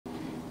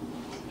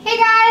Hey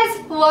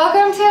guys!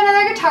 Welcome to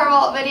another Guitar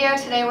Vault video.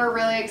 Today we're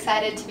really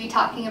excited to be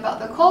talking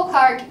about the Cole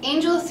Clark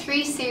Angel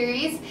 3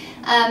 series.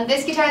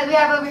 This guitar that we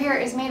have over here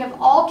is made of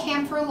all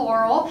Camphor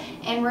Laurel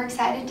and we're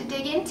excited to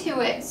dig into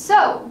it.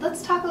 So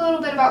let's talk a little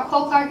bit about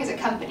Cole Clark as a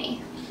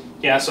company.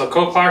 Yeah, so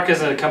Cole Clark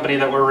is a company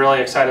that we're really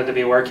excited to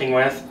be working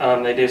with.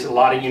 They do a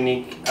lot of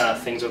unique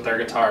things with their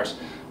guitars.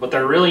 What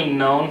they're really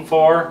known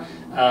for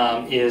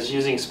is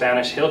using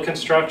Spanish hill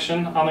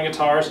construction on the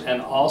guitars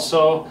and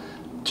also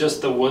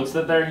just the woods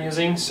that they're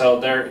using. So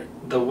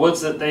the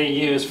woods that they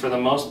use for the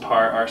most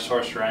part are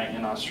sourced right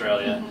in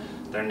Australia.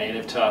 They're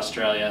native to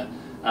Australia.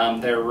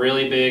 They're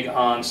really big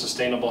on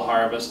sustainable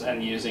harvest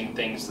and using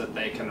things that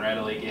they can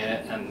readily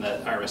get and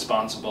that are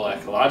responsible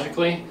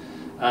ecologically.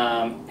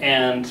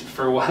 And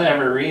for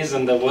whatever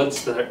reason, the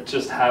woods that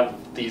just have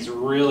these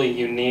really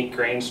unique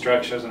grain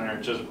structures and are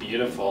just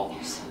beautiful.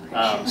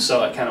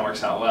 So it kind of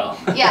works out well.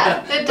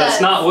 Yeah, it does. But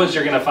it's not woods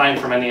you're going to find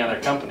from any other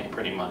company,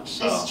 pretty much.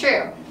 So. It's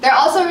true. They're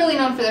also really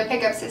known for their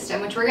pickup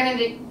system, which we're going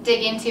to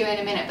dig into in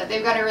a minute, but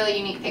they've got a really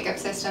unique pickup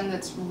system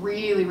that's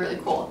really, really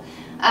cool.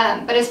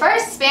 But as far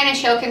as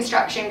Spanish hill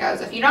construction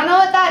goes, if you don't know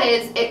what that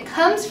is, it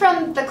comes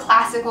from the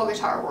classical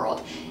guitar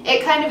world.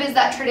 It kind of is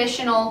that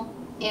traditional,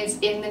 is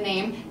in the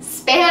name,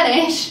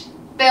 Spanish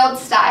build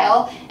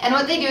style. And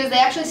what they do is they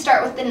actually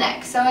start with the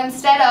neck. So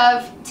instead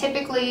of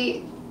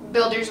typically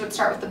builders would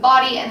start with the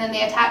body and then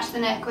they attach the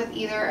neck with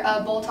either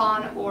a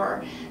bolt-on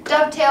or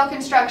dovetail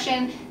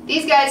construction.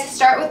 These guys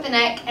start with the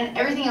neck and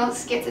everything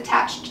else gets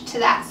attached to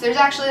that. So there's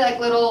actually like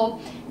little,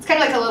 it's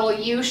kind of like a little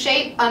U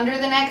shape under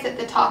the neck that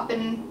the top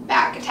and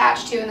back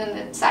attach to, and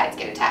then the sides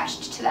get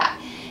attached to that.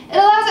 It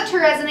allows it to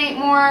resonate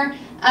more.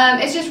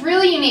 It's just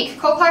really unique.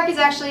 Cole Clark is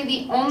actually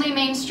the only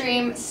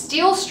mainstream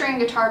steel string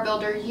guitar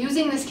builder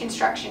using this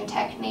construction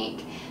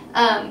technique,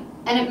 and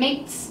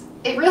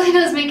it really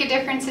does make a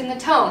difference in the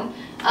tone.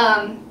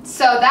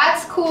 So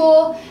that's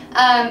cool.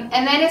 And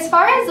then as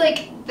far as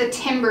like the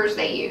timbers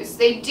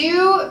they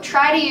do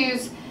try to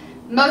use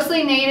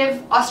mostly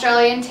native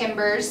Australian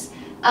timbers,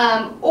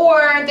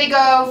 or they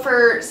go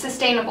for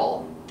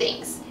sustainable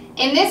things.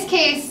 In this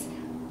case,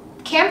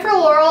 Camphor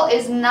Laurel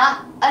is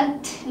not a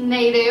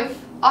native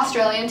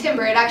Australian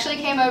timber. It actually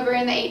came over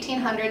in the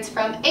 1800s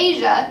from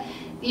Asia,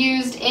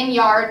 used in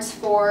yards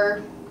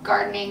for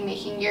gardening,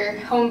 making your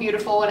home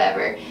beautiful,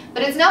 whatever.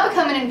 But it's now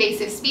become an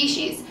invasive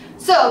species.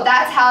 So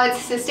that's how it's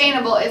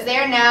sustainable, is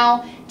they're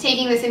now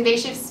taking this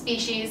invasive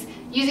species,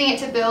 using it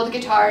to build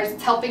guitars.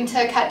 It's helping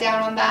to cut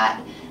down on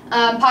that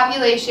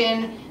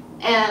population,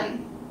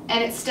 and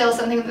it's still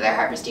something that they're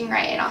harvesting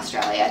right in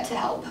Australia to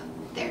help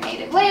their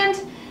native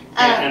land.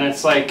 And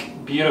it's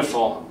like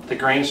beautiful. The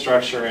grain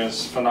structure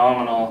is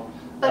phenomenal.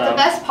 But the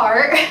best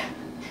part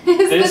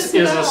this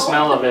is a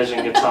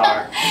smell-o-vision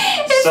guitar.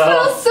 It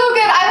smells so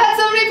good. I've had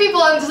so many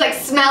people, I'm just like,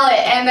 smell it,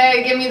 and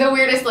they give me the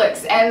weirdest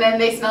looks, and then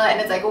they smell it and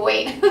it's like,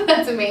 wait,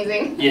 that's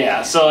amazing.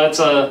 Yeah, so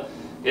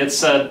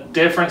it's a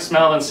different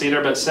smell than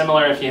cedar, but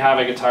similar. If you have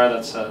a guitar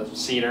that's a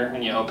cedar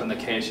and you open the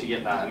case, you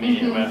get that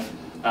immediate whiff.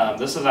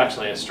 This is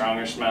actually a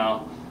stronger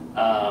smell.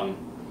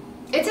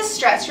 It's a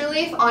stress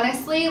relief,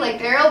 honestly. Like,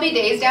 there'll be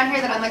days down here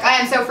that I'm like, I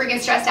am so freaking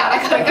stressed out,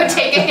 I gotta go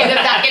take a hit of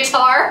that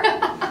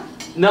guitar.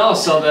 No,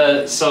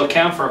 so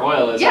camphor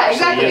oil is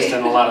actually used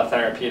in a lot of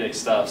therapeutic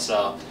stuff.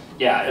 So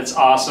yeah, it's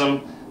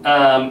awesome.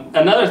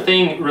 Another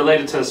thing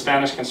related to the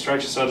Spanish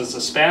construction, so it is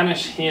a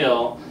Spanish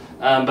heel,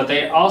 but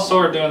they also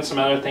are doing some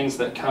other things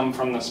that come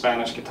from the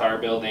Spanish guitar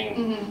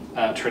building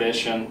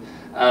tradition.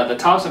 The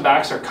tops and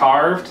backs are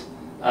carved,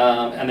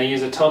 and they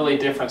use a totally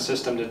different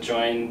system to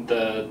join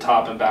the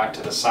top and back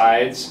to the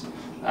sides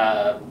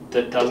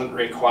that doesn't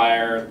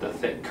require the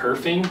thick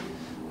kerfing.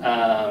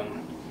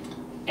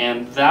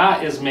 And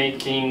that is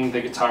making the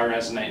guitar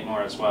resonate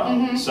more as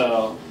well.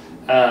 So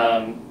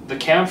the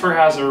camphor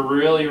has a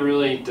really,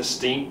 really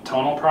distinct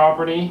tonal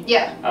property.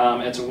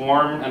 Yeah. It's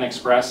warm and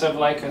expressive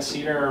like a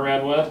cedar or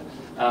redwood,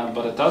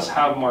 but it does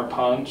have more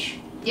punch.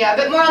 Yeah, a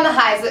bit more on the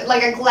highs,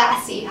 like a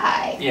glassy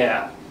high.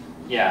 Yeah,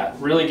 yeah,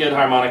 really good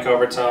harmonic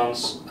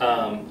overtones.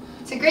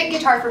 It's a great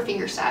guitar for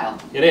fingerstyle.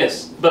 It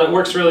is, but it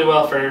works really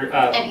well for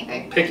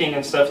anything. Picking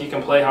and stuff. You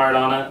can play hard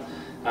on it.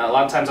 A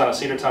lot of times on a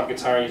cedar top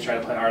guitar, you try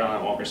to play hard on it,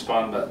 it won't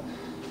respond, but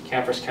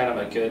camphor's kind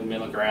of a good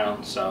middle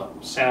ground, so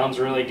sounds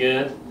really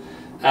good.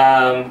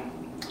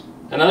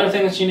 Another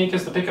thing that's unique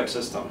is the pickup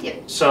system.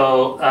 Yep.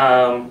 So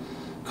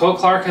Cole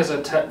Clark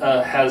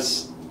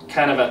has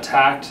kind of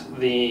attacked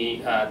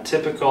the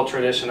typical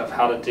tradition of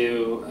how to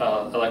do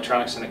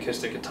electronics and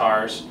acoustic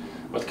guitars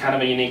with kind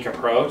of a unique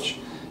approach,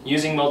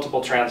 using multiple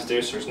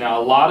transducers.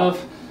 Now, a lot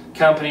of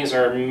companies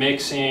are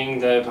mixing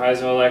the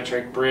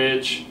piezoelectric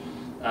bridge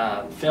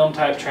film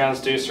type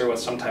transducer with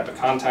some type of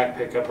contact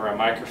pickup or a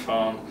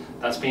microphone.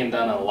 That's being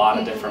done in a lot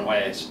of different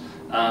ways.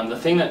 The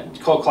thing that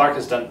Cole Clark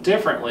has done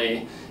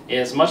differently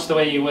is much the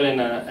way you would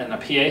in a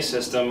PA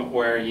system,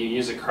 where you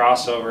use a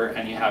crossover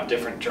and you have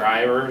different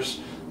drivers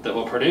that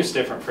will produce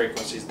different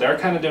frequencies. They're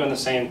kind of doing the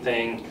same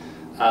thing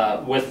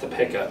with the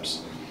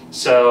pickups.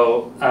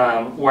 So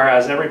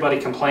whereas everybody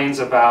complains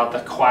about the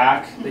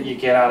quack that you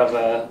get out of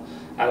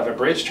out of a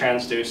bridge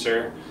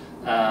transducer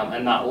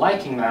and not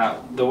liking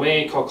that, the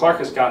way Cole Clark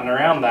has gotten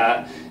around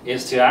that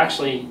is to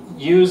actually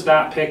use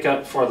that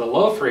pickup for the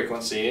low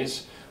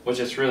frequencies, which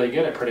it's really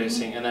good at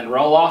producing, and then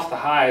roll off the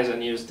highs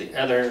and use the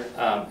other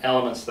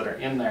elements that are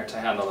in there to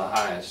handle the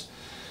highs.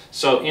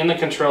 So in the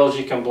controls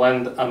you can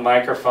blend a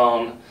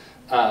microphone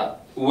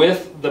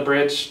with the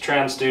bridge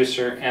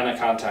transducer and a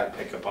contact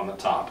pickup on the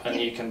top, and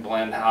you can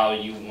blend how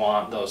you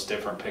want those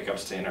different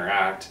pickups to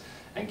interact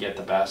and get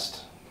the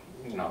best,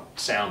 you know,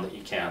 sound that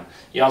you can.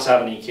 You also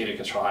have an EQ to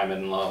control high, mid,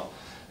 and low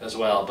as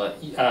well, but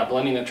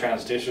blending the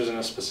transducers in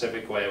a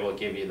specific way will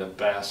give you the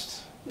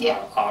best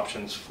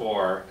options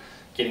for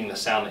getting the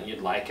sound that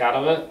you'd like out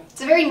of it.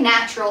 It's a very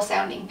natural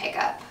sounding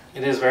pickup.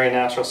 It is very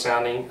natural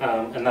sounding,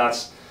 and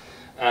that's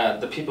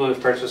the people who've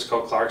purchased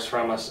Cole Clarks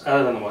from us,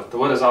 other than the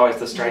wood is always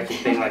the striking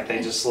thing, like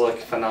they just look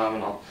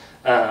phenomenal,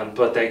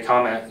 but they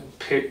comment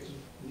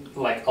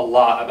like a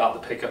lot about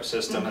the pickup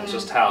system and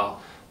just how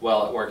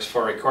well it works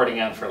for recording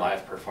and for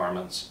live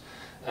performance.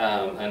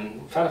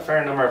 And we've had a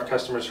fair number of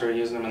customers who are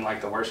using them in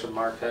like the worship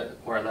market,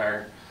 where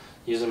they're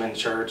using them in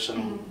church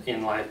and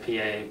in live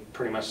PA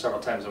pretty much several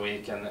times a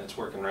week, and it's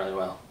working really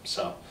well.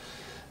 So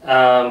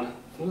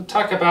we'll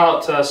talk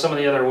about some of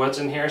the other woods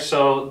in here.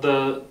 So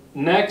the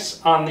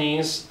next on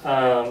these,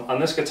 on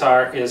this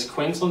guitar, is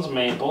Queensland's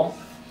maple,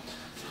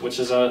 which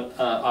is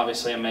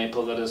obviously a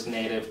maple that is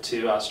native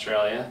to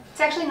Australia.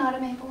 It's actually not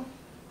a maple.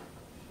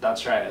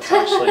 That's right, it's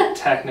actually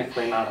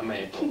technically not a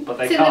maple, but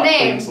they it's call in the it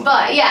name, Queensland.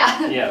 but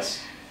yeah.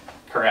 Yes,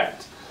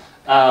 correct.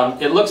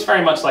 It looks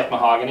very much like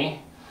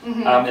mahogany.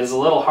 It is a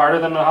little harder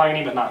than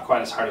mahogany, but not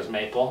quite as hard as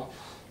maple.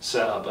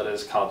 So, but it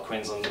is called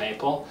Queensland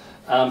maple.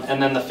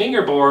 And then the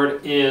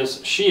fingerboard is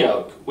she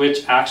oak,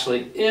 which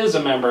actually is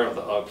a member of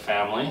the oak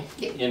family,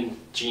 in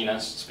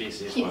genus,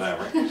 species,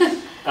 whatever.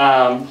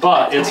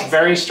 But it's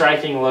very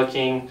striking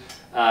looking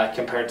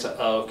compared to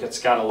oak. It's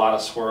got a lot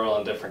of swirl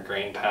and different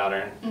grain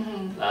pattern.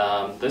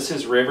 This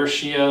is river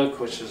she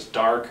oak, which is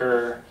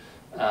darker,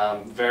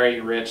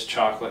 very rich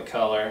chocolate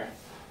color.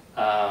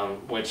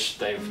 Which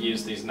they've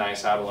used these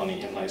nice abalone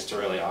inlays to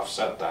really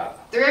offset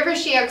that. The river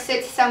she oak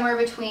sits somewhere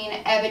between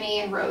ebony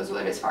and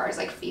rosewood as far as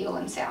like feel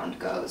and sound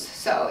goes,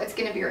 so it's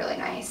going to be really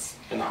nice.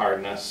 And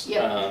hardness.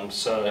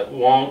 So it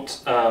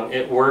won't,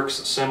 it works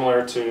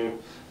similar to,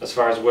 as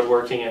far as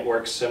woodworking, it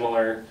works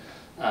similar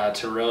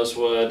to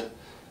rosewood.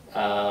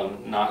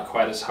 Not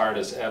quite as hard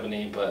as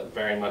ebony, but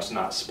very much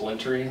not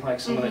splintery like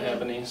some of the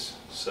ebonies.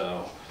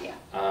 So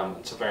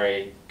it's a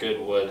very good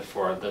wood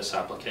for this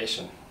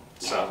application.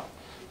 So.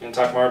 You want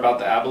to talk more about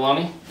the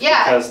abalone?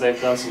 Yeah. Because they've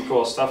done some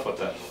cool stuff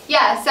with it.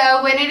 Yeah,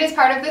 so when it is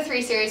part of the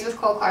 3 series with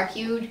Cole Clark,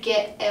 you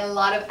get a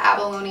lot of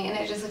abalone and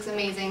it just looks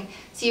amazing.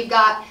 So you've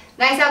got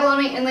nice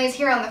abalone inlays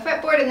here on the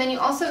fretboard, and then you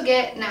also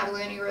get an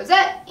abalone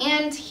rosette,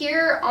 and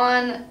here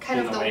on kind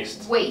of the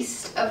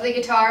waist of the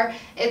guitar,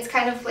 it's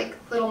kind of like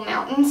little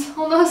mountains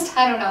almost.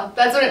 I don't know.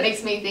 That's what it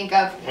makes me think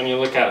of. When you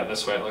look at it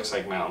this way, it looks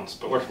like mountains,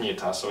 but we're from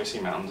Utah, so we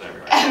see mountains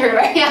everywhere.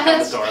 Everywhere, yeah.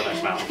 At the door,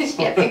 there's mountains.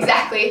 Yep,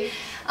 exactly.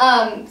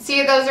 So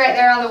you get those right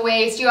there on the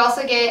waist. You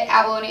also get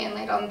abalone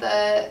inlaid on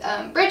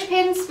the bridge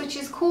pins, which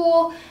is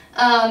cool.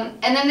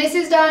 And then this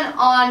is done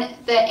on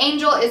the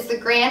Angel is the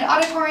grand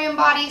auditorium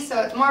body,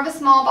 so it's more of a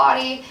small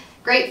body,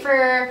 great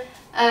for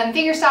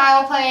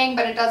fingerstyle playing,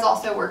 but it does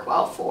also work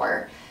well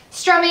for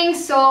strumming.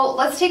 So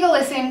let's take a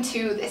listen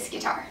to this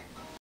guitar.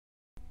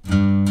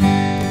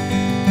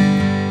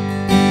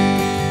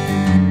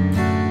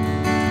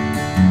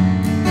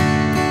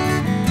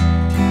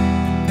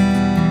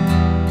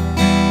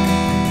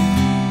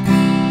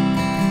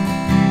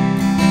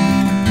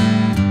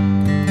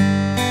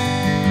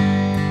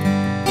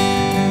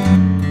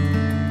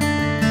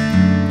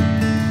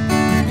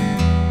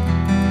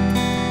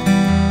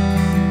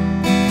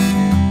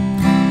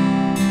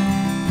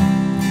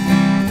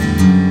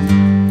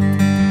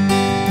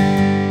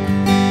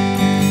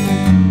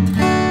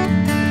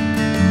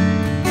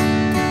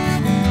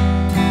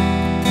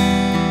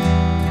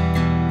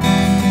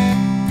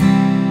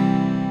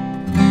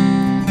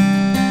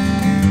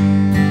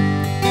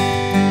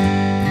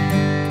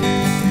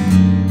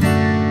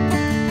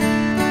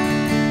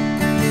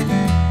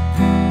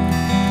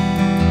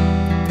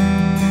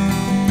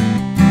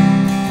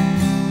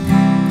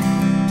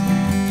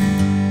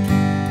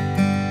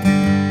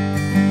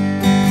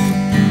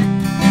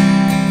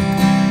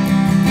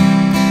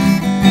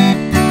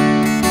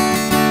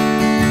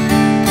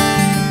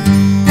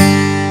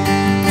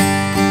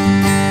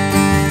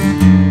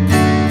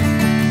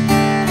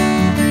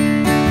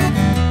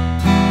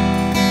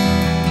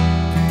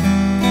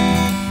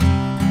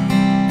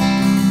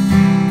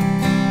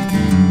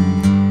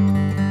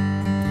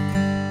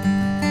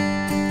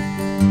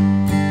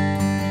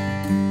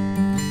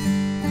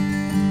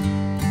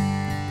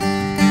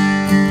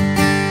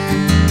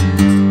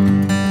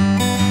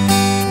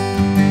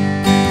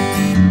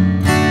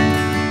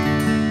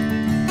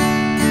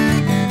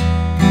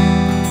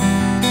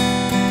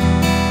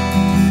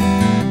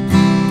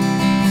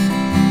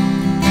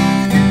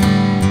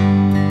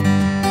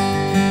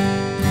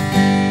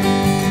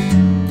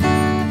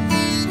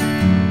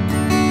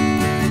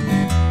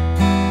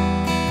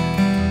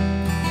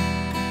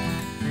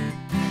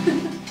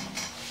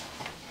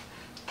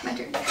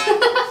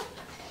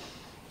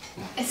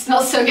 It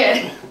smells so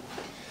good.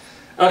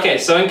 Okay,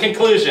 so in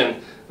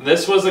conclusion,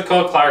 this was the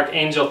Cole Clark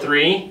Angel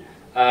 3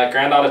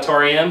 Grand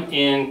Auditorium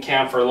in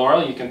Camphor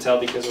Laurel. You can tell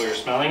because we were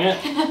smelling it.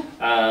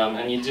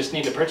 And you just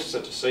need to purchase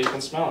it just so you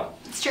can smell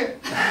it. It's true.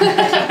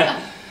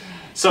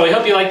 So we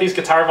hope you like these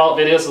Guitar Vault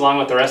videos along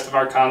with the rest of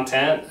our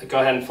content. Go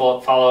ahead and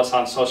follow us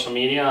on social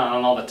media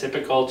on all the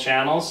typical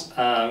channels.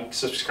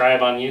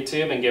 Subscribe on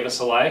YouTube and give us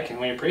a like, and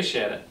we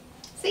appreciate it.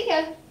 See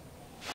ya.